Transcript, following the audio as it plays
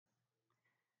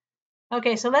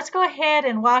Okay, so let's go ahead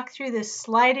and walk through this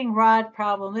sliding rod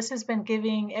problem. This has been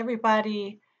giving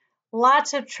everybody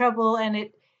lots of trouble, and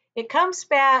it comes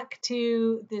back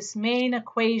to this main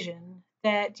equation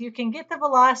that you can get the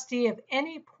velocity of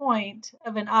any point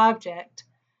of an object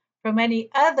from any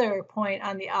other point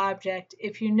on the object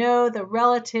if you know the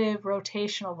relative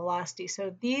rotational velocity.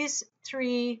 So these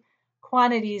three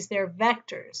quantities, they're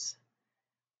vectors.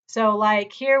 So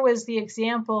like here was the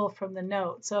example from the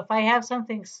note. So if I have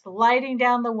something sliding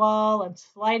down the wall and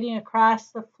sliding across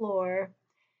the floor,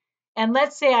 and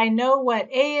let's say I know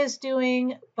what A is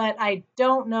doing, but I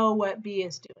don't know what B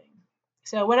is doing.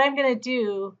 So what I'm going to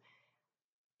do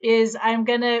is I'm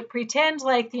going to pretend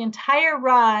like the entire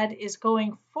rod is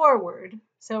going forward.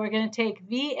 So we're going to take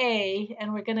VA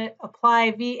and we're going to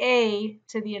apply VA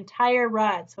to the entire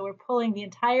rod. So we're pulling the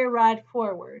entire rod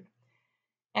forward.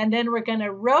 And then we're going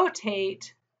to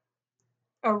rotate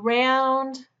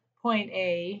around point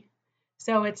A.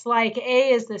 So it's like A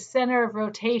is the center of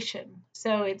rotation.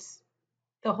 So it's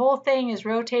the whole thing is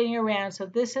rotating around. So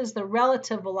this is the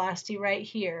relative velocity right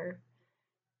here.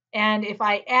 And if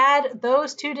I add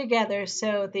those two together,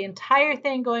 so the entire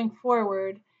thing going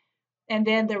forward and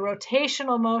then the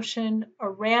rotational motion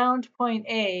around point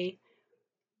A,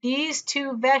 these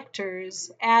two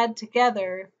vectors add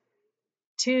together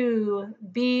to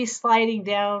B sliding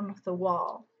down the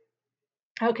wall.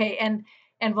 Okay, and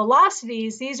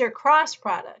velocities, these are cross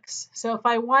products. So if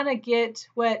I want to get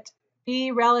what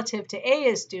B relative to A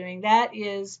is doing, that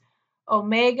is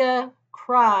omega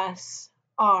cross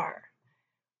R.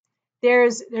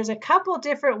 There's a couple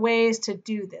different ways to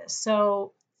do this.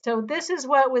 So this is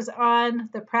what was on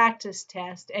the practice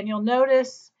test, and you'll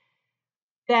notice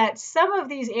that some of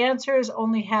these answers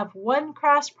only have one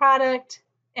cross product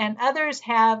and others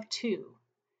have two.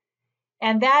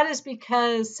 And that is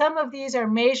because some of these are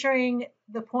measuring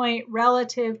the point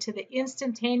relative to the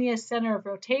instantaneous center of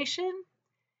rotation,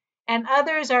 and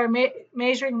others are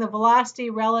measuring the velocity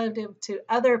relative to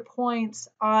other points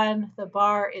on the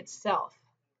bar itself.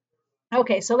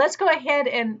 Okay, so let's go ahead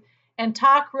and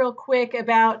talk real quick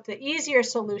about the easier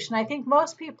solution. I think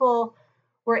most people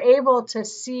were able to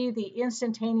see the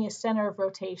instantaneous center of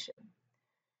rotation.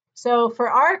 So for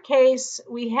our case,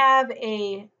 we have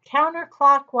a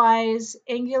counterclockwise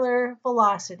angular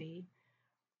velocity.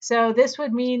 So this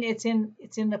would mean it's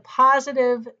in the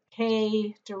positive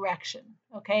k direction.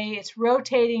 Okay, it's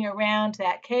rotating around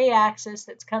that k axis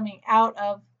that's coming out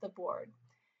of the board.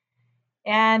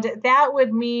 And that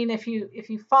would mean if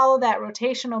you follow that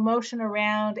rotational motion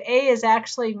around, A is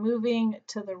actually moving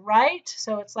to the right.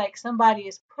 So it's like somebody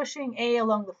is pushing A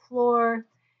along the floor.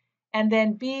 And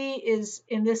then B is,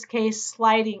 in this case,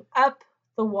 sliding up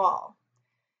the wall.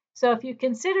 So if you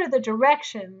consider the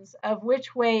directions of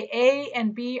which way A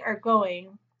and B are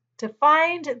going, to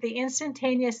find the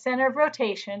instantaneous center of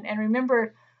rotation, and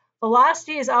remember,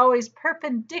 velocity is always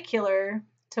perpendicular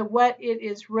to what it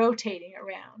is rotating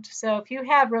around. So if you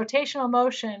have rotational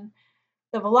motion,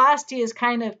 the velocity is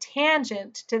kind of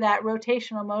tangent to that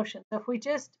rotational motion. So if we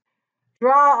just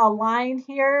draw a line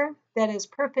here that is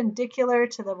perpendicular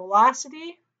to the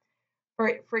velocity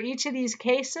for each of these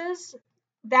cases,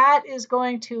 that is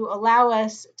going to allow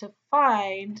us to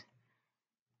find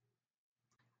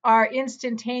our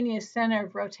instantaneous center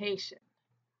of rotation.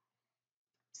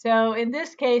 So in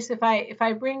this case, if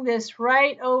I bring this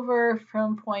right over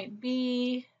from point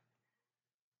B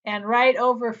and right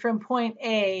over from point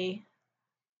A,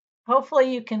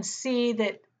 hopefully you can see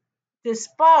that this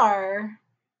bar,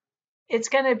 it's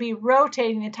going to be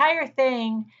rotating. The entire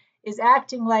thing is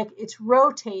acting like it's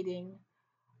rotating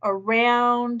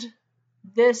around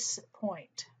this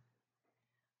point.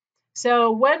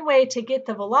 So one way to get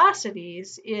the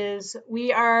velocities is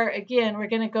we're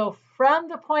going to go from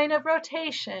the point of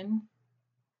rotation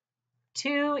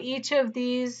to each of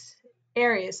these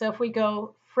areas. So if we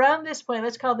go from this point,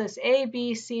 let's call this A,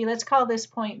 B, C, let's call this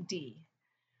point D.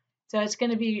 So it's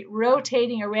going to be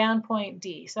rotating around point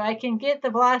D. So I can get the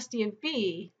velocity of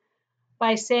B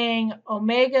by saying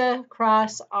omega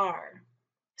cross R.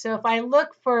 So if I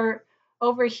look for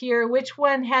over here, which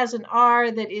one has an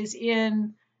R that is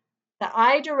in the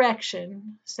I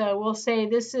direction, so we'll say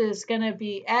this is going to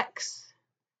be X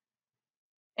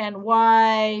and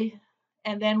Y,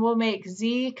 and then we'll make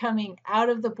Z coming out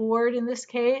of the board in this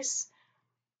case.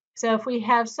 So if we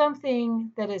have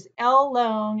something that is L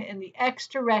long in the X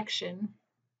direction,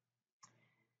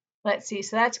 let's see,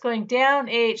 so that's going down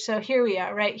H, so here we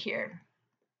are right here.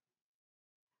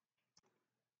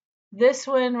 This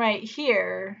one right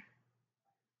here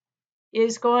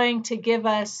is going to give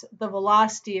us the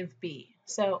velocity of B.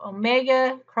 So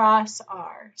omega cross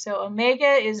r. So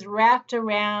omega is wrapped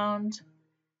around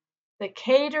the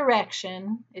k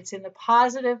direction. It's in the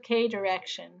positive k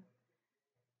direction.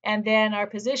 And then our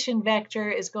position vector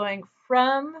is going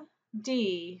from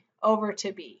D over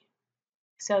to B.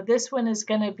 So this one is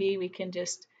going to be, we can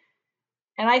just,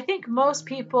 and I think most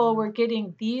people were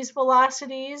getting these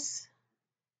velocities.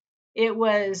 It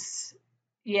was,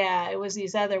 yeah, it was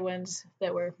these other ones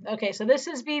that were, okay, so this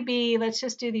is VB. Let's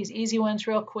just do these easy ones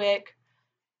real quick.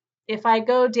 If I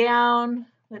go down,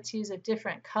 let's use a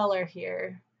different color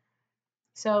here.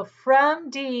 So from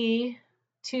D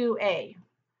to A.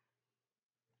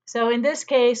 So in this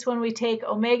case, when we take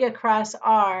omega cross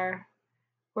r,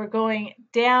 we're going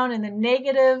down in the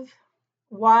negative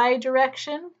y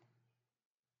direction.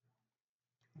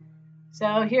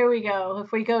 So here we go.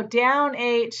 If we go down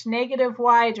h, negative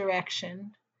y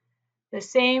direction, the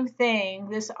same thing,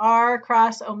 this r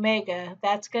cross omega,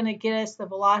 that's going to get us the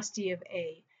velocity of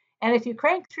A. And if you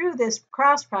crank through this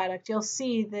cross product, you'll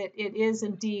see that it is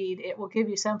indeed, it will give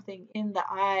you something in the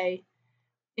I,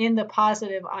 in the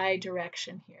positive I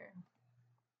direction here.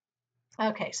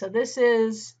 Okay, so this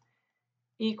is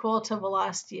equal to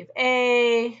velocity of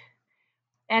A.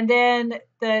 And then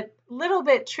the little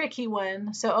bit tricky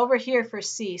one, so over here for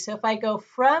C. So if I go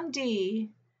from D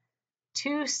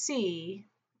to C,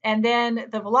 and then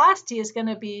the velocity is going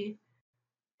to be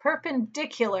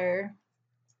perpendicular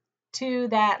to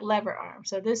that lever arm.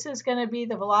 So this is going to be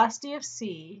the velocity of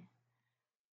C,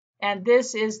 and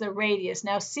this is the radius.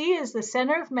 Now C is the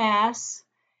center of mass,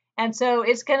 and so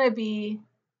it's going to be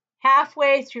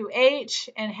halfway through H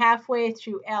and halfway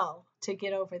through L to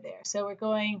get over there. So we're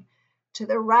going to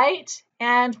the right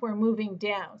and we're moving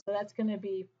down. So that's going to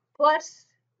be plus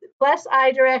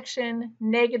I direction,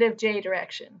 negative J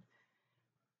direction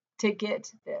to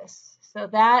get this. So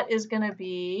that is going to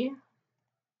be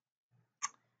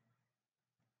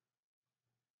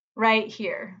right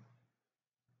here.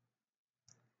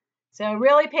 So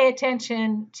really pay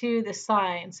attention to the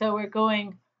sign. So we're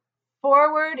going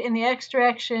forward in the x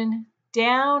direction,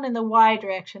 down in the y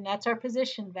direction. That's our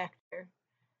position vector.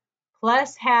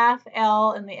 Plus half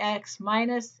L in the x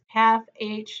minus half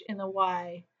h in the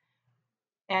y.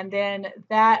 And then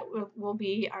that will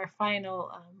be our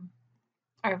final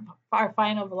our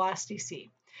final velocity c.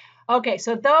 Okay,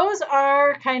 so those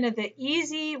are kind of the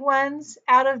easy ones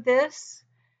out of this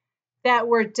that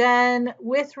were done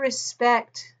with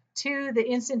respect to the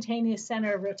instantaneous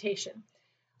center of rotation.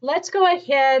 Let's go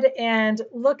ahead and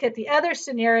look at the other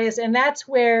scenarios, and that's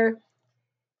where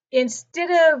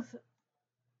instead of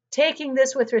taking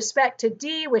this with respect to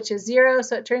D, which is 0,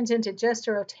 so it turns into just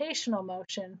a rotational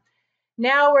motion,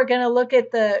 now we're going to look at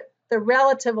the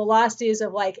relative velocities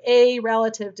of like A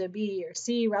relative to B or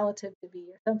C relative to B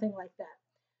or something like that.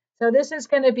 So this is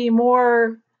going to be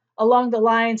more along the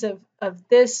lines of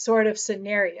this sort of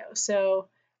scenario. So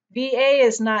VA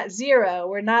is not 0.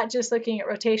 We're not just looking at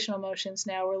rotational motions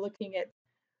now. We're looking at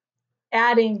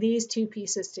adding these two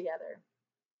pieces together.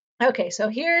 Okay, so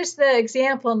here's the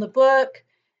example in the book.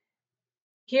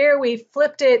 Here we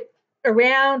flipped it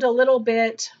around a little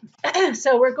bit.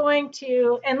 So we're going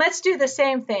to, and let's do the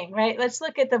same thing, right? Let's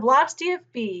look at the velocity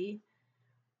of B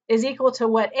is equal to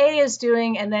what A is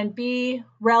doing, and then B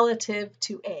relative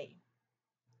to A.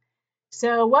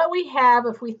 So what we have,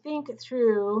 if we think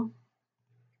through,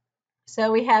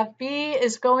 so we have B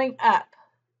is going up.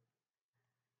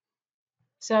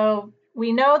 So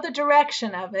we know the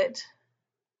direction of it.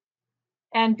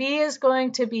 And B is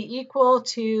going to be equal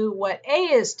to what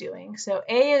A is doing. So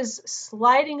A is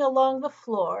sliding along the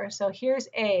floor. So here's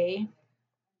A.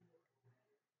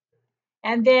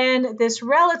 And then this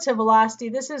relative velocity,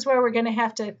 this is where we're going to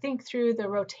have to think through the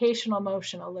rotational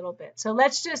motion a little bit. So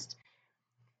let's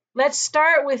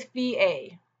start with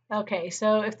VA. Okay,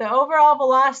 so if the overall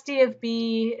velocity of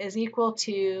B is equal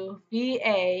to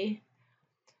VA,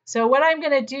 so what I'm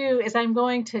going to do is I'm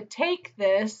going to take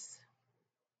this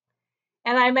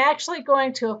and I'm actually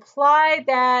going to apply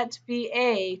that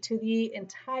VA to the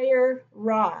entire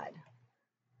rod.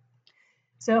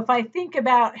 So if I think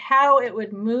about how it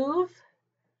would move,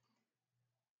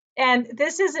 and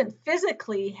this isn't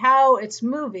physically how it's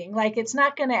moving, like it's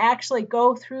not going to actually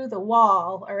go through the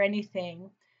wall or anything,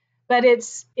 but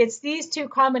it's these two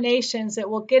combinations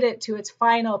that will get it to its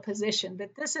final position.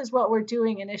 But this is what we're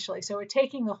doing initially. So we're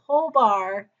taking the whole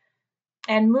bar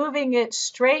and moving it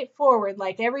straight forward,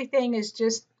 like everything is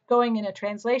just going in a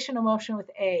translational motion with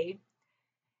A.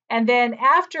 And then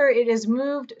after it is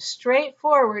moved straight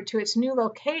forward to its new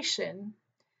location,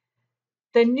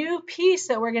 the new piece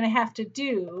that we're going to have to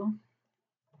do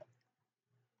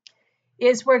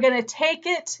is we're going to take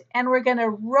it and we're going to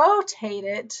rotate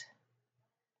it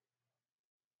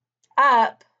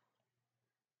up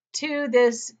to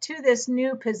this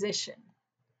new position.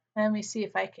 Let me see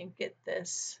if I can get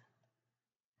this.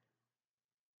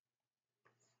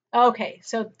 Okay,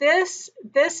 so this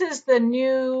is the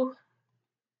new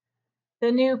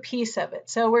piece of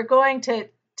it. So we're going to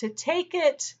take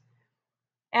it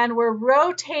and we're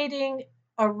rotating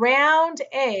around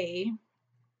A.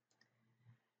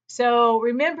 So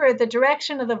remember the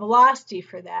direction of the velocity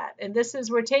for that. And this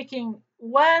is, we're taking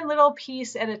one little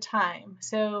piece at a time.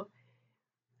 So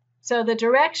the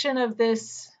direction of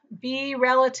this B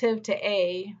relative to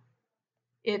A,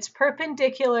 it's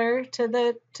perpendicular to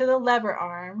the lever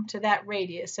arm, to that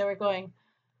radius. So we're going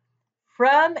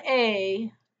from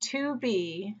A to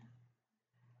B.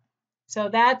 So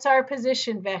that's our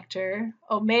position vector.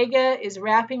 Omega is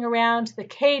wrapping around the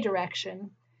K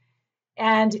direction.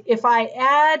 And if I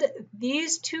add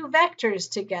these two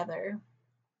vectors together,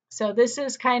 so this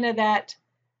is kind of that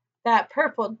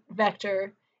purple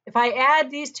vector. If I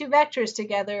add these two vectors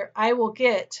together, I will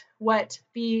get what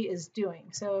B is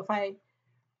doing. So if I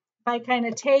kind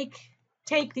of take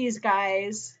these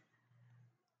guys,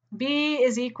 B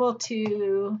is equal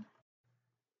to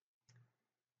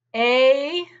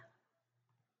A,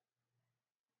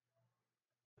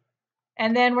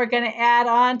 and then we're going to add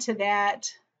on to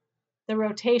that the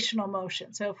rotational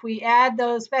motion. So if we add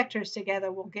those vectors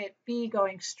together, we'll get B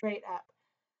going straight up.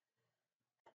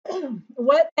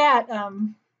 What that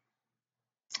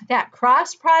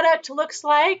cross product looks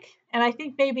like, and I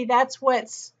think maybe that's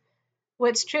what's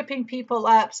tripping people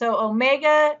up. So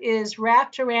omega is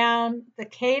wrapped around the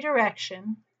K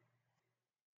direction,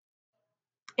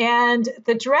 and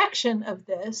the direction of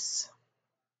this,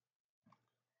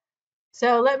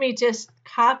 so let me just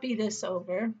copy this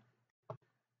over.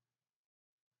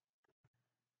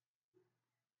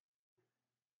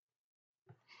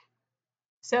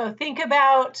 So think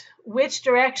about which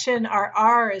direction our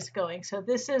R is going. So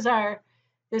this is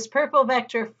this purple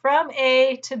vector from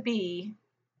A to B.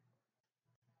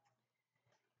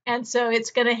 And so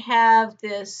it's going to have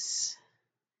this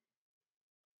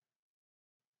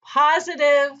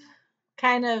positive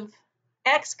kind of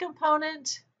X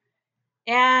component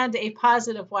and a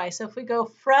positive Y. So if we go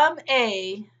from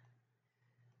A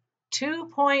to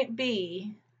point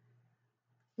B,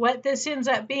 what this ends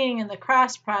up being in the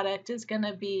cross product is going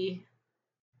to be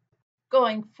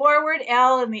going forward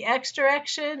L in the X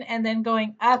direction and then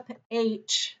going up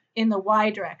H in the Y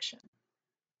direction.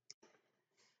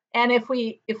 And if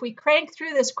we crank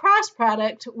through this cross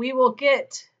product, we will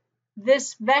get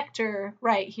this vector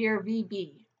right here,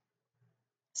 VB.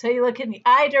 So you look in the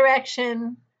I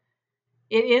direction,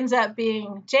 it ends up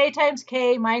being J times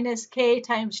K minus K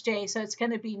times J. So it's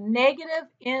going to be negative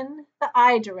in the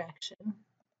I direction.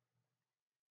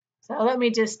 So let me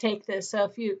just take this. So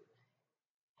if you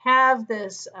have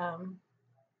this,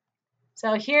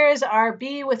 so here's our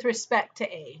B with respect to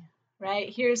A, right?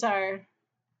 Here's our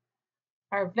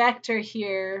vector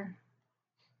here.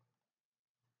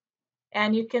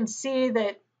 And you can see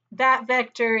that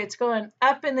vector, it's going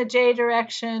up in the J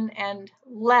direction and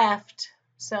left.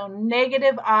 So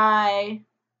negative I,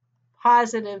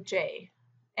 positive J.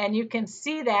 And you can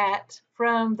see that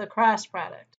from the cross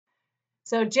product.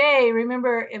 So J,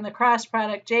 remember in the cross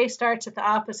product, J starts at the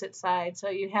opposite side. So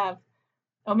you have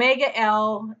omega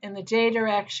L in the J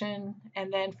direction,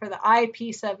 and then for the I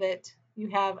piece of it, you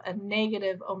have a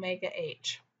negative omega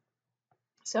H.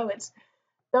 So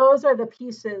those are the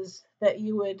pieces that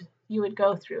you would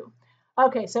go through.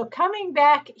 Okay, so coming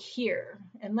back here,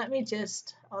 and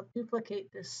I'll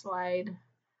duplicate this slide.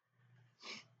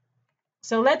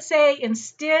 So let's say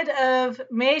instead of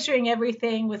measuring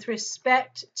everything with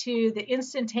respect to the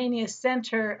instantaneous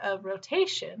center of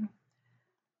rotation,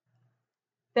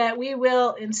 that we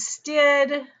will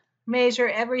instead measure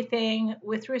everything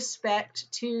with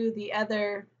respect to the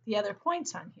other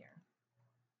points on here.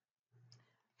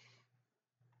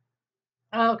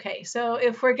 Okay, so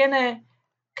if we're going to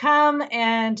come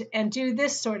and do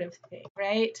this sort of thing,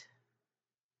 right?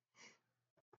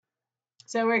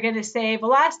 So we're going to say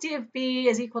velocity of B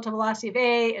is equal to velocity of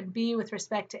A and B with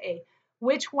respect to A.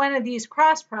 Which one of these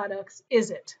cross products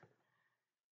is it?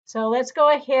 So let's go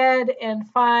ahead and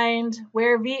find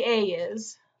where VA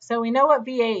is. So we know what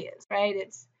VA is, right?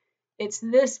 It's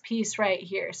this piece right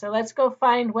here. So let's go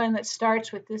find one that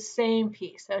starts with this same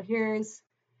piece. So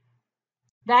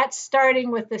that's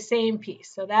starting with the same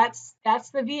piece. So that's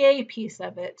the VA piece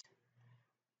of it.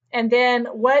 And then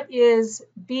what is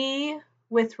B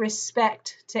with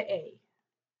respect to A?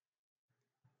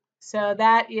 So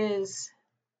that is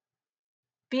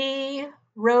B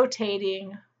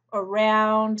rotating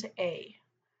around A.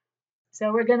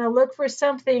 So we're going to look for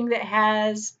something that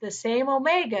has the same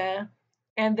omega,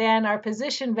 and then our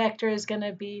position vector is going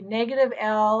to be negative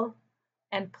L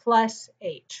and plus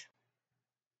H.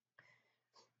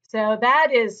 So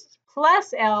that is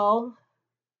plus L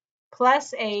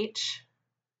plus H.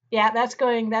 Yeah, that's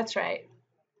right.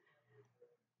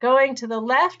 Going to the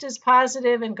left is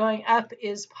positive and going up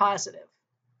is positive.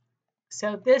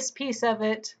 So this piece of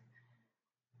it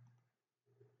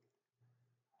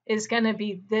is going to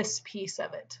be this piece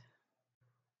of it.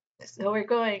 So we're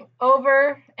going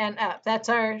over and up. That's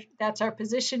our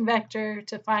position vector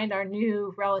to find our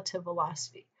new relative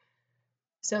velocity.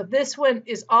 So this one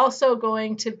is also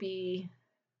going to be,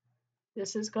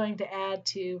 this is going to add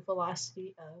to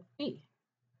velocity of B.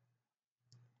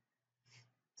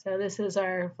 So this is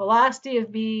our velocity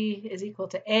of B is equal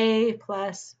to A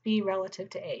plus B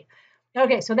relative to A.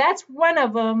 Okay, so that's one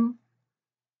of them.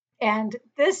 And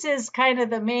this is kind of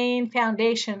the main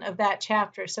foundation of that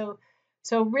chapter. So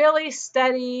really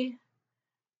study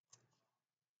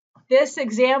this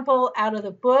example out of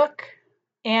the book.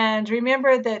 And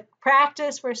remember that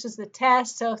practice versus the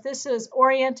test. So if this is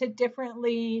oriented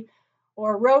differently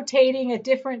or rotating a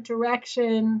different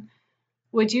direction,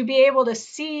 would you be able to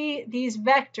see these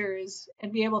vectors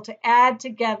and be able to add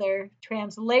together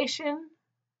translation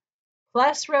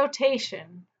plus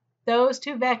rotation? Those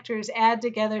two vectors add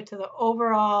together to the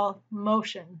overall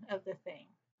motion of the thing.